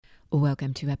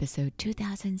Welcome to episode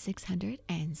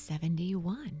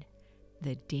 2671,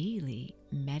 the Daily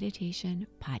Meditation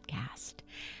Podcast.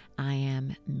 I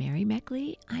am Mary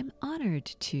Meckley. I'm honored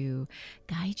to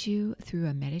guide you through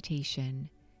a meditation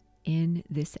in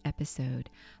this episode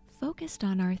focused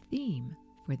on our theme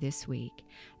for this week.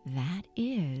 That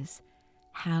is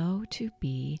how to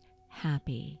be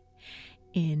happy.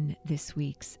 In this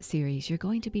week's series, you're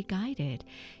going to be guided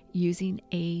using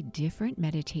a different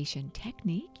meditation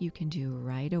technique you can do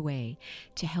right away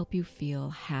to help you feel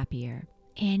happier.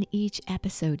 In each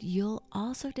episode, you'll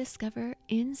also discover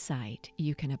insight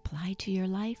you can apply to your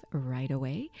life right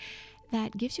away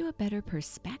that gives you a better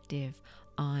perspective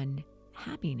on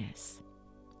happiness.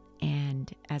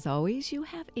 And as always, you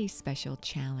have a special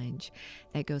challenge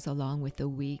that goes along with the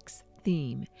week's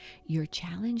theme. Your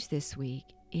challenge this week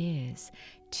is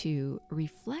to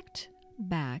reflect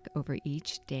back over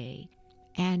each day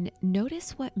and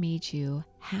notice what made you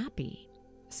happy.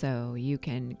 So you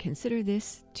can consider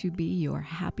this to be your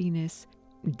happiness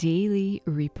daily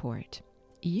report.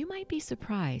 You might be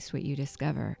surprised what you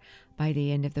discover by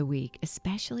the end of the week,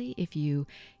 especially if you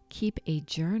keep a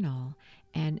journal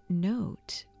and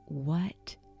note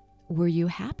what were you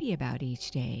happy about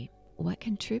each day, what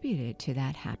contributed to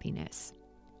that happiness.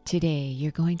 Today,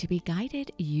 you're going to be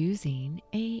guided using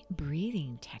a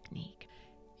breathing technique.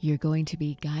 You're going to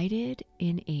be guided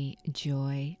in a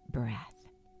joy breath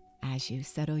as you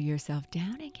settle yourself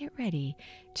down and get ready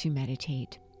to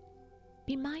meditate.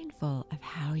 Be mindful of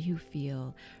how you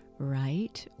feel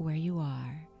right where you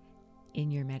are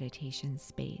in your meditation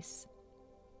space.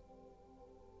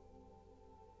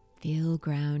 Feel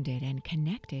grounded and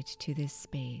connected to this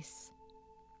space.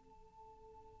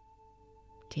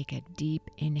 Take a deep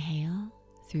inhale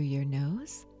through your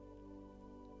nose.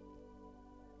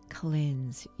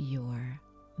 Cleanse your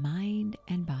mind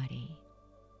and body.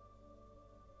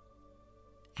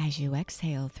 As you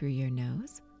exhale through your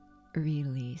nose,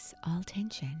 release all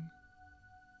tension.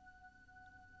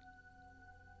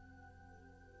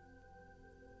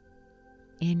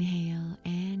 Inhale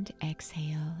and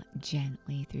exhale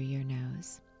gently through your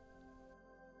nose.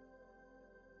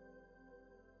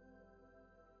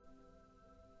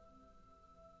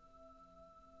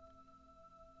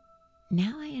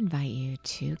 Now I invite you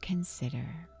to consider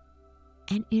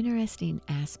an interesting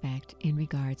aspect in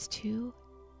regards to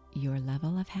your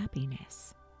level of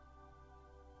happiness.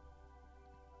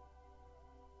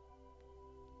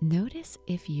 Notice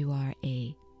if you are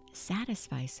a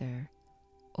satisficer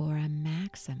or a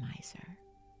maximizer.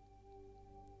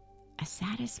 A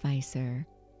satisficer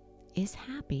is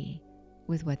happy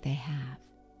with what they have.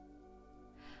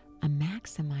 A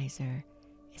maximizer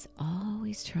is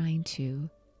always trying to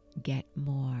get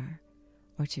more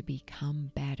or to become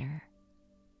better.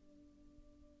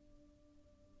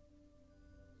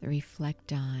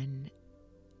 Reflect on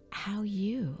how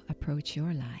you approach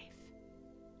your life.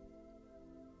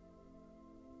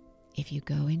 If you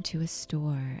go into a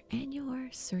store and you're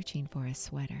searching for a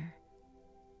sweater,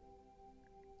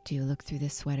 do you look through the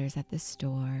sweaters at the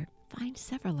store, find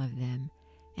several of them,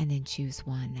 and then choose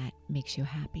one that makes you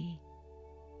happy?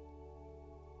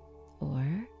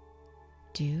 Or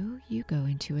do you go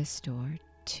into a store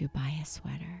to buy a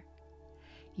sweater?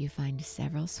 You find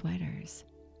several sweaters.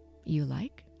 You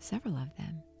like several of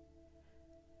them.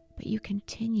 But you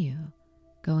continue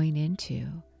going into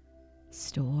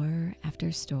store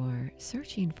after store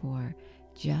searching for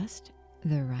just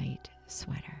the right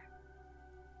sweater.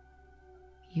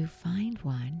 You find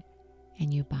one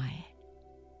and you buy it.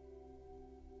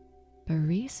 But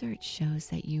research shows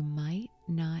that you might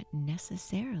not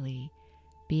necessarily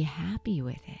be happy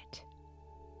with it.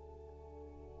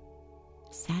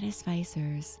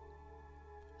 Satisficers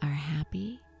are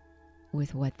happy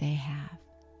with what they have.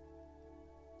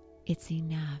 It's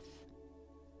enough.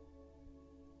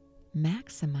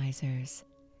 Maximizers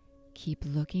keep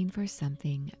looking for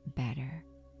something better.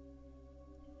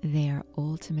 They are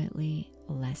ultimately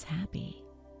less happy.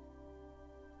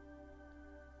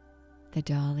 The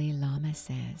Dalai Lama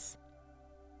says,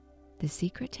 "The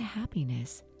secret to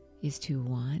happiness is to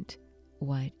want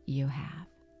what you have."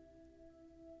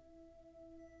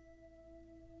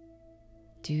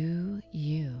 Do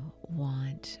you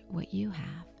want what you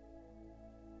have?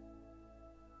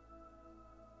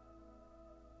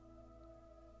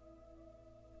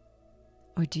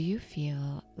 Or do you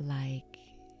feel like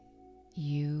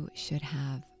you should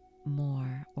have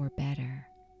more or better?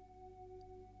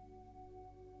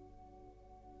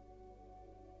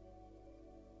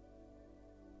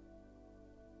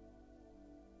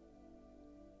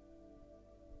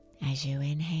 As you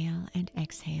inhale and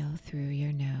exhale through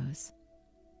your nose,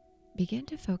 begin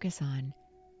to focus on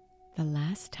the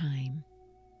last time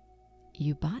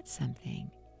you bought something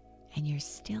and you're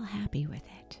still happy with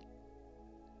it.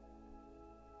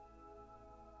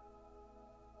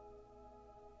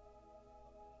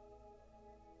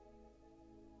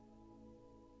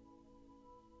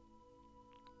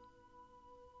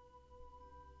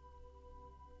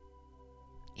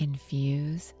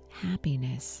 Infuse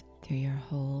happiness through your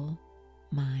whole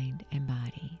mind and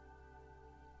body.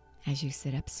 As you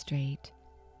sit up straight,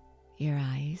 your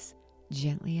eyes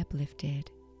gently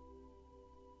uplifted.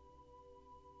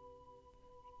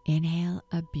 Inhale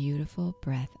a beautiful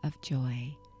breath of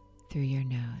joy through your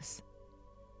nose.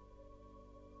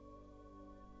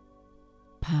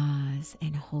 Pause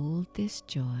and hold this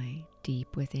joy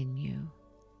deep within you.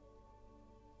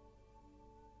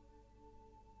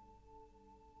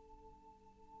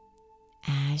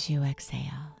 As you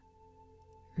exhale,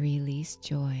 release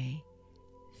joy,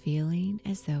 feeling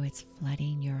as though it's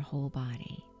flooding your whole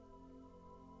body.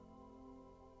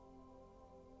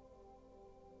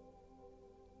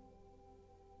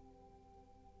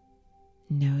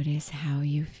 Notice how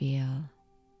you feel.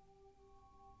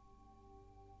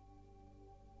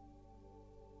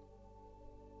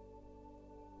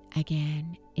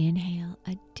 Again, inhale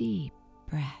a deep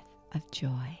breath of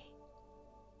joy,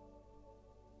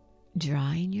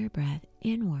 drawing your breath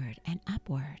inward and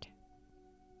upward.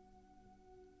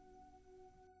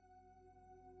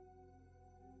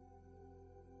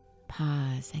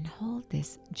 Pause and hold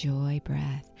this joy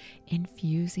breath,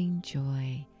 infusing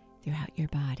joy throughout your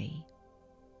body.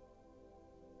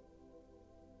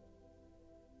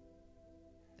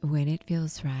 When it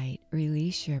feels right,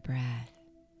 release your breath,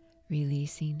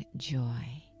 releasing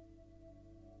joy.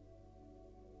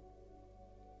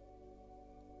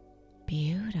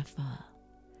 Beautiful.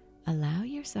 Allow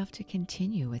yourself to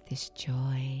continue with this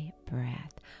joy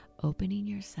breath, opening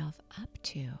yourself up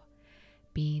to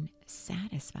being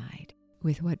satisfied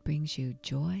with what brings you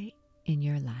joy in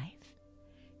your life.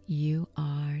 You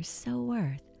are so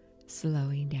worth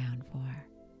slowing down for.